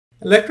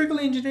Electrical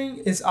engineering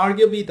is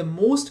arguably the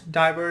most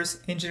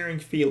diverse engineering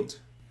field.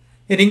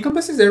 It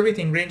encompasses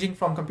everything ranging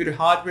from computer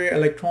hardware,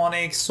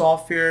 electronics,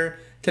 software,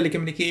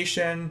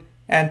 telecommunication,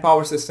 and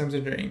power systems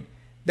engineering.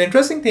 The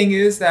interesting thing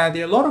is that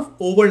there are a lot of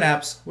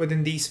overlaps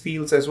within these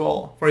fields as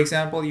well. For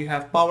example, you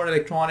have power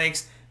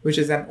electronics, which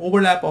is an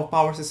overlap of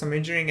power system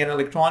engineering and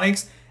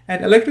electronics,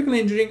 and electrical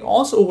engineering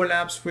also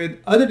overlaps with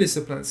other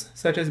disciplines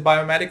such as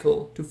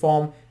biomedical to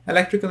form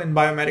electrical and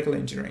biomedical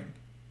engineering.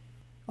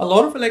 A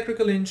lot of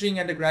electrical engineering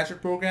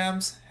undergraduate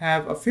programs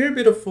have a fair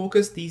bit of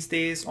focus these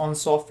days on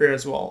software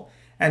as well.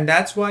 And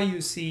that's why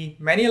you see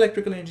many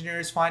electrical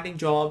engineers finding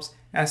jobs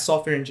as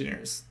software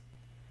engineers.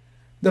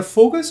 The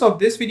focus of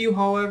this video,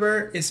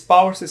 however, is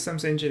power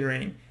systems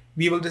engineering.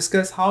 We will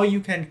discuss how you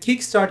can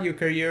kickstart your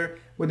career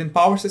within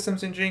power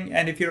systems engineering,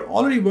 and if you're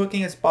already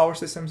working as a power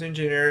systems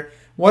engineer,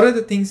 what are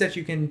the things that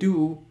you can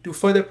do to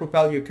further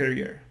propel your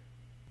career.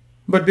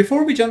 But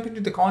before we jump into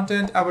the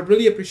content, I would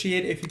really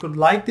appreciate if you could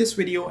like this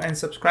video and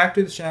subscribe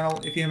to the channel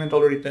if you haven't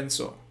already done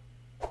so.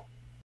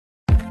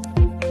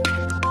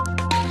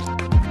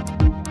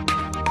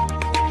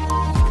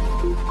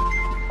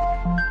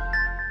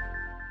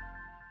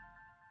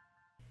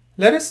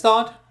 Let us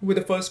start with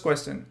the first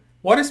question.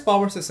 What is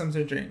power systems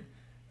engineering?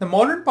 The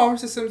modern power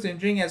systems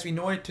engineering as we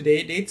know it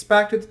today dates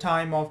back to the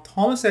time of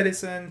Thomas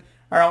Edison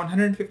around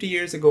 150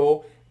 years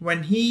ago,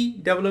 when he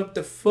developed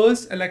the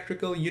first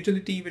electrical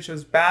utility which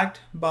was backed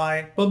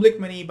by public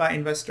money by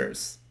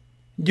investors.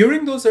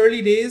 During those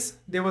early days,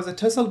 there was a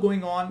tussle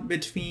going on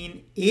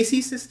between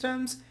AC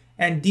systems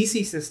and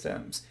DC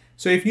systems.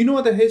 So if you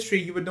know the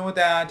history, you would know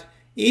that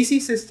AC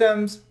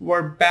systems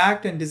were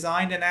backed and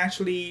designed and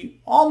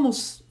actually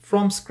almost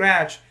from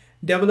scratch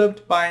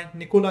developed by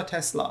Nikola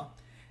Tesla.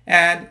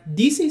 And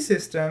DC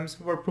systems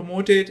were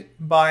promoted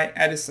by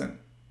Edison.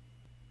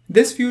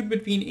 This feud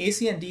between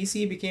AC and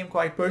DC became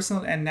quite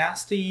personal and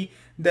nasty.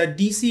 The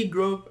DC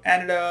group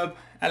ended up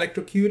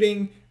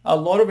electrocuting a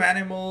lot of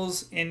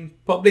animals in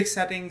public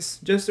settings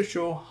just to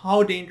show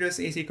how dangerous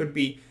AC could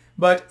be.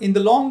 But in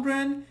the long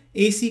run,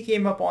 AC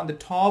came up on the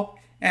top,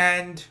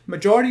 and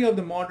majority of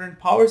the modern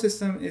power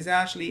system is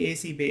actually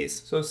AC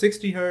based. So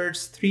 60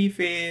 hertz,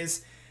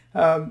 three-phase,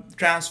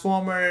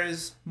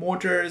 transformers,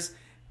 motors,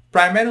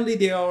 primarily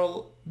they are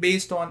all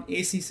based on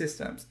AC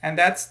systems, and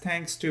that's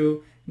thanks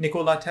to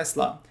Nikola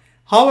Tesla.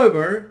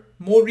 However,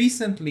 more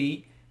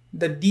recently,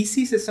 the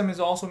DC system is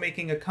also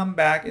making a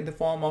comeback in the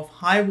form of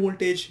high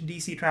voltage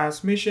DC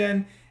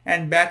transmission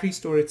and battery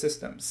storage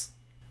systems.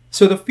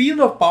 So the field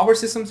of power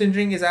systems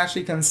engineering is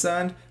actually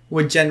concerned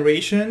with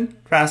generation,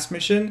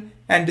 transmission,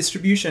 and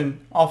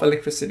distribution of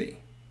electricity.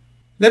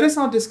 Let us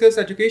now discuss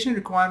education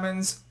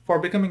requirements for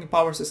becoming a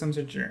power systems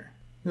engineer.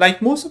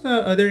 Like most of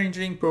the other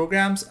engineering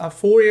programs, a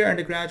 4-year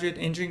undergraduate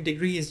engineering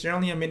degree is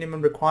generally a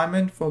minimum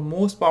requirement for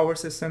most power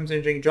systems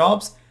engineering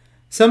jobs.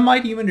 Some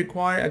might even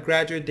require a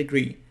graduate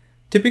degree.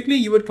 Typically,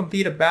 you would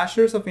complete a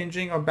Bachelor's of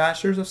Engineering or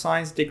Bachelor's of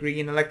Science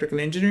degree in electrical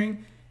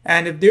engineering,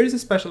 and if there is a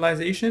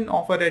specialization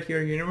offered at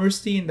your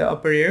university in the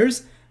upper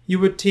years, you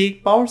would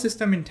take power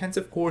system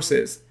intensive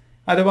courses.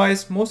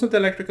 Otherwise, most of the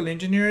electrical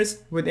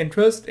engineers with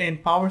interest in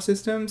power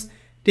systems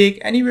take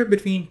anywhere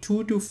between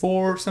 2 to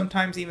 4,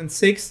 sometimes even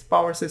 6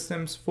 power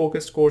systems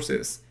focused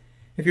courses.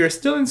 If you're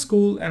still in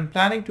school and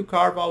planning to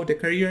carve out a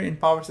career in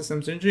power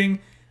systems engineering,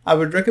 I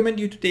would recommend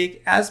you to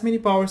take as many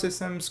power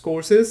systems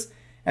courses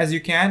as you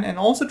can, and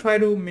also try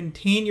to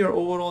maintain your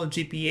overall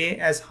GPA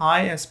as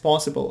high as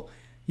possible.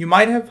 You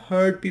might have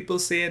heard people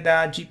say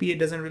that GPA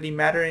doesn't really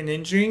matter in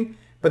engineering,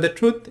 but the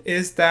truth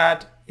is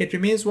that it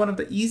remains one of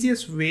the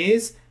easiest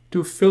ways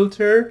to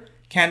filter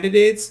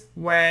candidates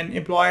when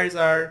employers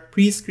are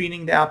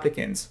pre-screening the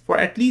applicants for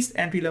at least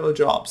entry-level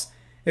jobs.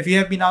 If you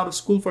have been out of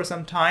school for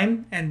some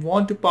time and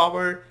want to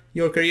power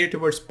your career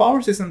towards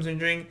power systems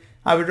engineering,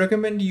 I would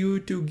recommend you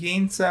to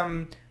gain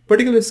some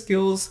particular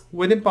skills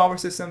within power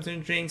systems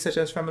engineering, such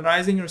as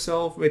familiarizing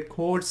yourself with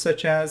codes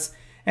such as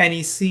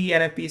NEC,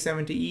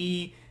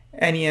 NFP70E,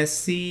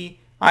 NESC,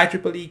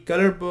 IEEE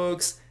color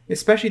books,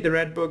 especially the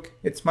red book.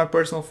 It's my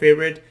personal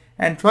favorite.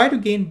 And try to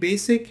gain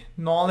basic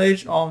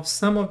knowledge of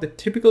some of the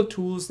typical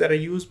tools that are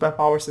used by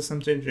power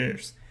systems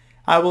engineers.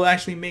 I will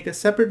actually make a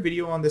separate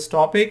video on this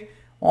topic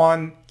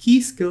on key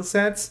skill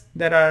sets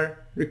that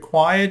are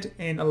required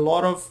in a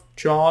lot of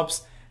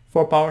jobs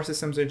for power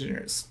systems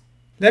engineers.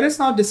 Let us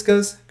now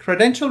discuss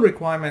credential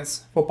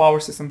requirements for power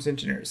systems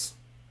engineers.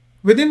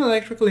 Within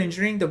electrical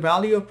engineering, the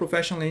value of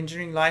professional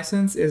engineering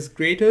license is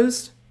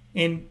greatest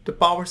in the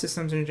power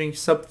systems engineering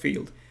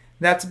subfield.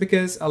 That's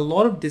because a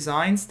lot of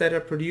designs that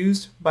are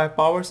produced by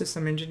power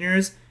system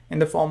engineers in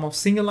the form of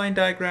single line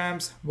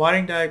diagrams,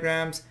 wiring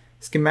diagrams,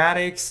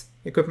 schematics,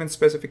 equipment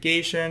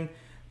specification,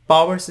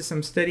 power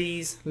system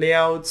studies,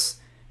 layouts,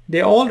 they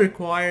all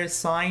require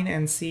sign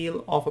and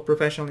seal of a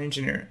professional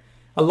engineer.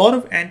 A lot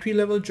of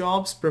entry-level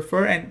jobs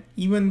prefer, and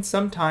even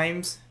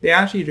sometimes they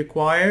actually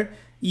require,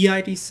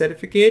 EIT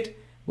certificate,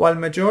 while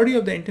majority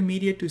of the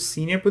intermediate to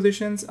senior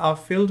positions are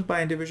filled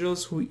by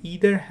individuals who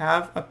either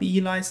have a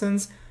PE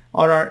license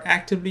or are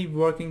actively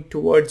working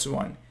towards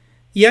one.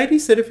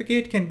 EIT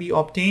certificate can be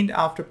obtained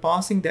after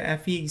passing the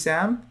FE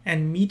exam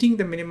and meeting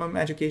the minimum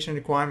education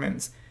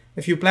requirements.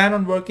 If you plan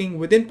on working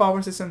within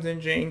power systems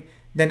engineering,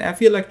 then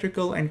FE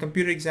electrical and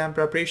computer exam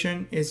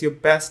preparation is your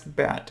best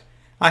bet.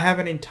 I have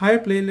an entire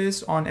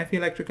playlist on FE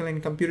electrical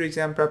and computer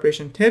exam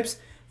preparation tips,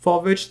 for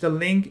which the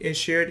link is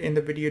shared in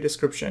the video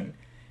description.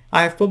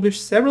 I have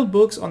published several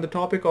books on the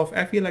topic of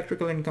FE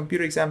electrical and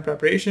computer exam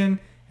preparation,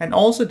 and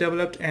also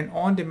developed an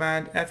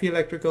on-demand FE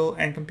electrical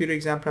and computer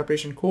exam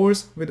preparation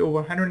course with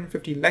over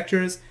 150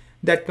 lectures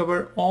that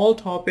cover all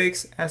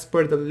topics as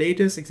per the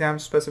latest exam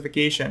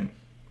specification.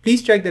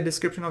 Please check the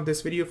description of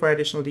this video for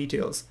additional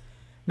details.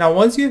 Now,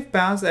 once you have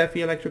passed the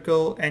FE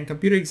electrical and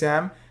computer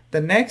exam,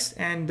 the next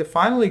and the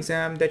final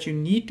exam that you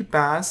need to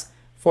pass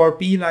for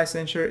PE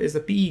licensure is the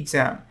PE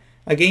exam.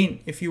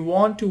 Again, if you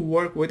want to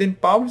work within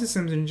power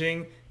systems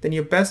engineering, then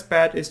your best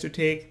bet is to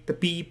take the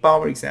PE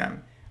power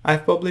exam.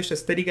 I've published a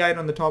study guide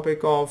on the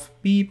topic of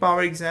PE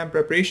power exam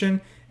preparation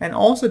and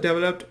also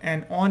developed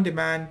an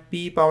on-demand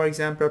PE power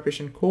exam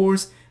preparation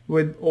course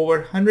with over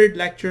 100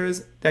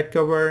 lectures that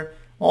cover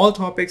all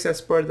topics as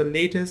per the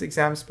latest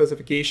exam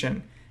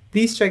specification.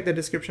 Please check the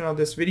description of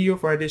this video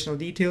for additional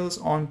details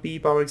on PE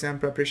power exam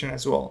preparation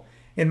as well.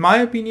 In my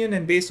opinion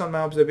and based on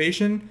my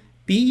observation,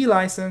 PE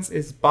license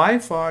is by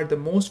far the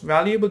most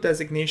valuable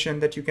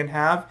designation that you can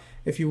have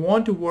if you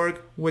want to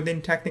work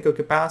within technical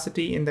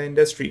capacity in the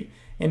industry.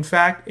 In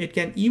fact, it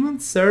can even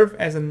serve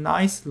as a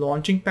nice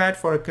launching pad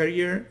for a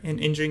career in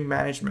engineering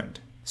management.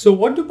 So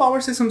what do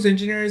power systems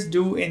engineers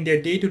do in their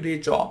day-to-day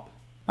job?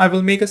 I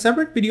will make a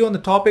separate video on the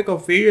topic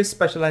of various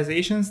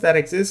specializations that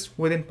exist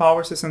within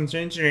power systems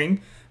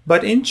engineering,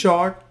 but in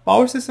short,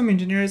 power system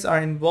engineers are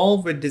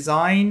involved with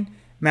design,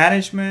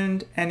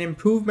 management, and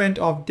improvement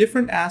of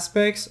different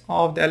aspects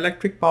of the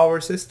electric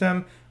power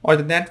system or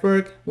the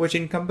network, which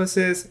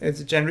encompasses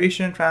its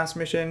generation,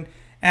 transmission,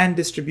 and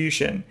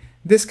distribution.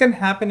 This can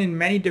happen in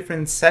many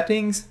different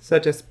settings,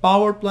 such as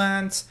power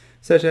plants,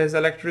 such as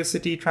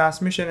electricity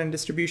transmission and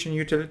distribution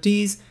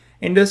utilities,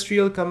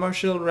 industrial,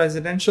 commercial,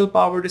 residential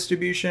power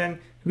distribution,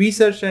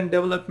 research and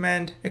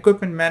development,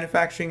 equipment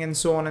manufacturing, and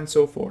so on and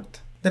so forth.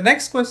 The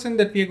next question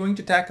that we are going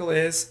to tackle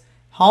is,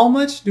 how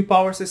much do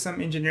power system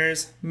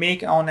engineers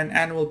make on an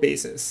annual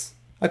basis?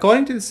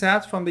 According to the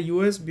stats from the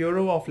US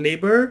Bureau of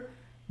Labor,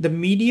 the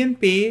median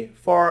pay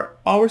for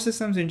power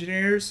systems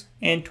engineers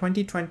in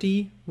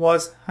 2020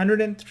 was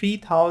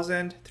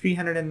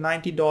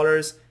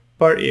 $103,390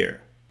 per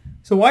year.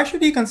 So why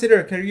should you consider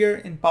a career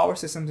in power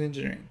systems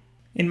engineering?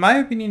 In my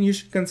opinion, you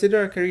should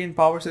consider a career in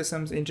power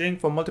systems engineering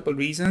for multiple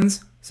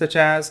reasons, such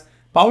as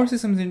power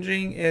systems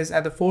engineering is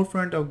at the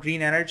forefront of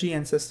green energy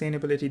and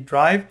sustainability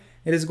drive.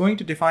 It is going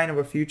to define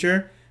our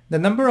future. The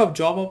number of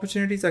job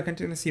opportunities are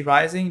continuously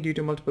rising due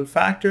to multiple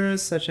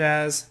factors such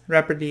as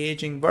rapidly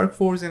aging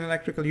workforce in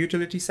electrical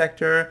utility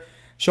sector,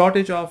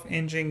 shortage of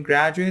engineering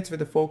graduates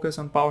with a focus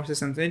on power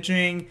systems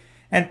engineering,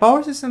 and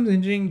power systems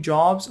engineering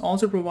jobs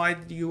also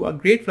provide you a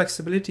great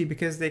flexibility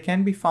because they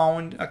can be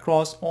found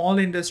across all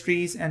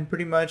industries and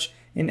pretty much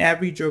in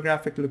every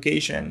geographic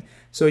location.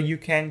 So you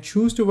can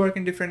choose to work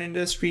in different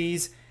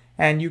industries,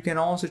 and you can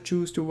also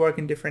choose to work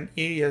in different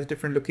areas,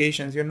 different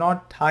locations. You're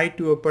not tied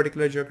to a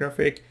particular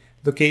geographic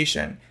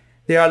location.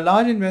 There are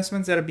large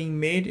investments that are being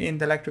made in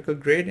the electrical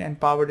grid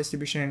and power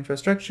distribution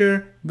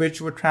infrastructure,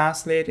 which would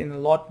translate in a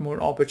lot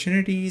more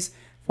opportunities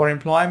for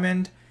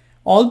employment.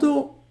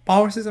 Although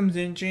power systems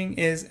engineering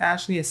is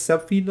actually a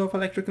subfield of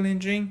electrical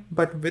engineering,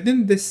 but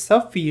within this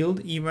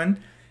subfield even,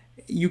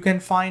 you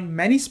can find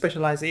many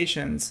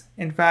specializations.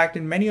 In fact,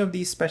 in many of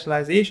these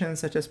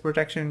specializations, such as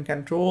protection and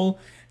control,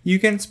 you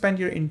can spend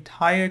your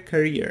entire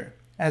career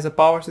as a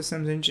power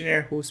systems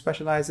engineer who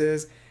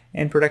specializes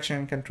in protection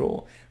and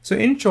control. So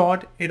in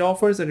short, it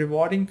offers a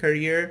rewarding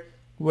career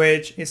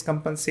which is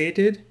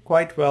compensated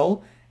quite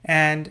well,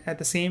 and at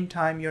the same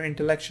time you're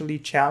intellectually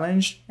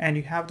challenged and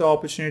you have the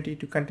opportunity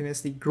to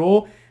continuously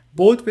grow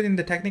both within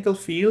the technical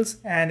fields,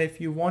 and if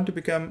you want to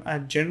become a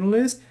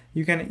generalist,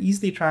 you can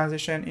easily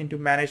transition into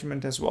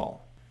management as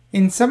well.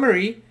 In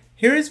summary,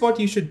 here is what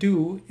you should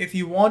do if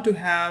you want to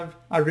have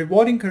a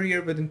rewarding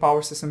career within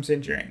power systems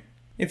engineering.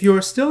 If you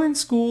are still in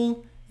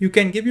school, you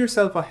can give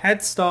yourself a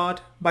head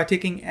start by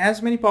taking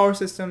as many power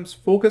systems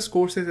focused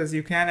courses as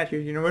you can at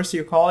your university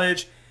or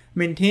college,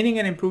 maintaining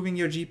and improving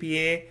your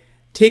GPA,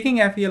 taking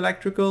FE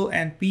electrical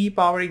and PE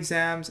power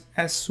exams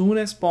as soon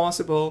as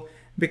possible,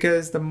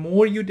 because the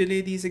more you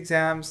delay these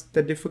exams,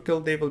 the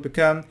difficult they will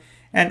become,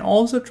 and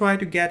also try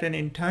to get an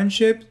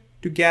internship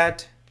to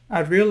get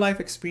a real life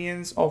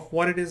experience of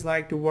what it is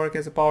like to work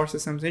as a power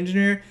systems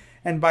engineer.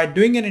 And by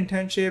doing an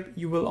internship,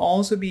 you will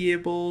also be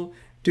able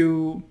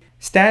to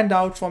stand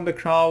out from the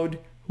crowd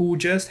who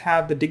just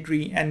have the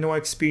degree and no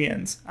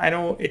experience. I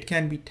know it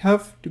can be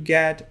tough to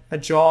get a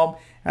job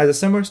as a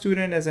summer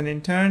student, as an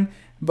intern,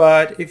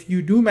 but if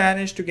you do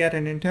manage to get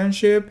an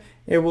internship,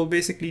 it will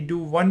basically do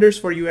wonders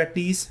for you, at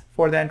least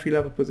for the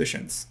entry-level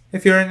positions.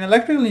 If you're an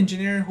electrical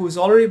engineer who is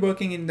already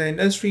working in the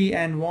industry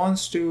and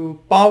wants to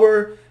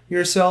power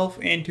yourself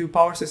into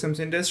power systems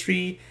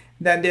industry,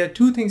 then there are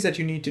two things that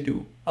you need to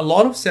do. A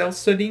lot of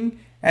self-studying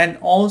and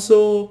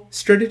also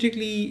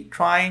strategically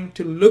trying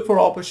to look for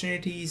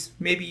opportunities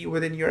maybe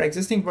within your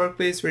existing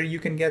workplace where you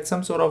can get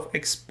some sort of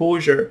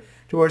exposure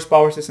towards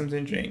power systems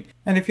engineering.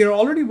 And if you're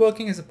already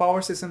working as a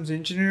power systems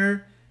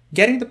engineer,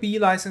 getting the PE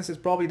license is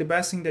probably the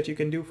best thing that you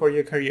can do for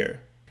your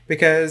career.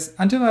 Because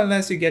until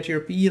unless you get your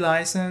PE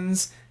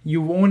license,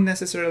 you won't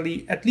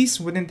necessarily, at least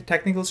within the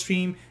technical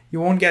stream,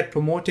 you won't get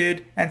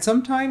promoted. And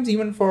sometimes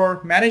even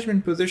for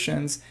management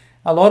positions,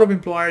 a lot of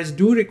employers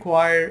do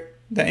require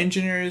the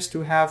engineers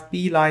to have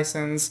PE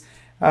license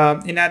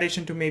in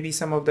addition to maybe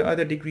some of the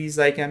other degrees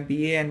like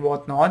MBA and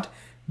whatnot.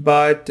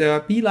 But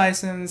PE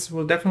license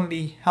will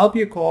definitely help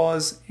your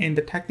cause in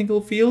the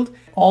technical field,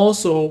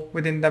 also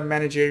within the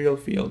managerial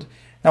field.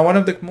 Now, one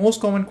of the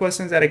most common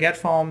questions that I get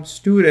from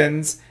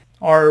students,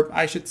 or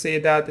I should say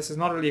that this is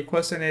not really a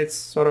question, it's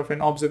sort of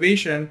an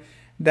observation,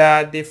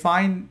 that they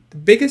find the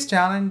biggest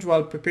challenge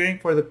while preparing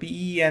for the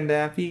PE and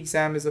the FE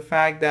exam is the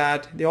fact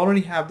that they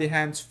already have their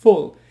hands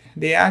full.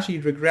 They actually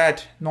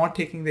regret not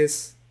taking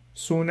this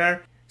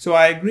sooner. So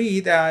I agree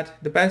that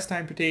the best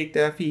time to take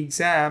the FE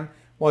exam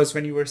was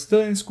when you were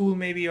still in school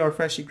maybe or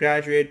freshly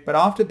graduate. But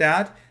after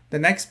that, the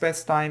next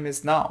best time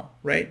is now,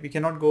 right? We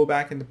cannot go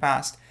back in the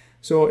past.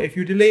 So if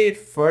you delay it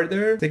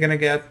further, they're going to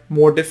get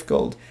more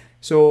difficult.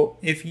 So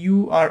if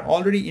you are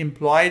already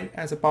employed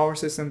as a power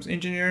systems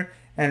engineer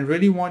and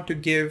really want to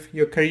give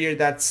your career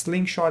that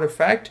slingshot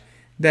effect,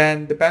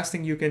 then the best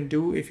thing you can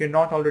do if you're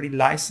not already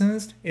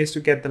licensed is to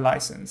get the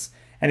license.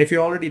 And if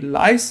you're already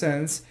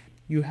licensed,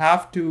 you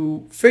have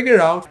to figure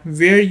out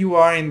where you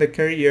are in the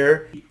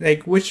career,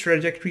 like which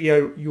trajectory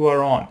you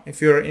are on.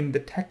 If you're in the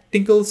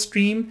technical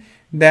stream,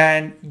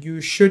 then you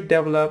should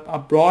develop a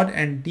broad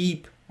and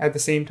deep at the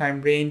same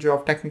time range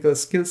of technical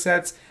skill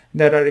sets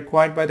that are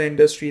required by the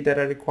industry, that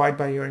are required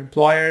by your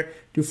employer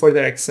to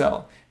further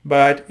excel.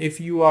 But if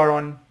you are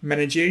on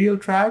managerial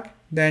track,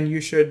 then you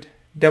should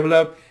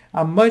develop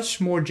a much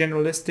more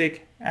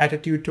generalistic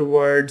attitude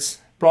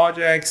towards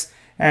projects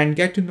and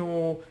get to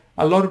know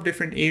a lot of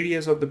different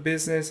areas of the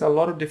business, a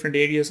lot of different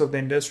areas of the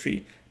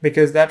industry,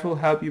 because that will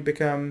help you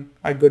become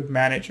a good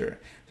manager.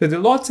 So there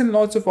are lots and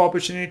lots of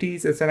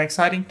opportunities. It's an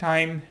exciting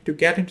time to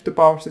get into the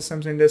power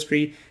systems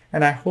industry.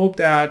 And I hope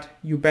that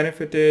you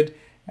benefited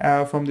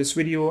from this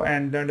video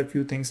and learned a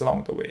few things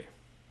along the way.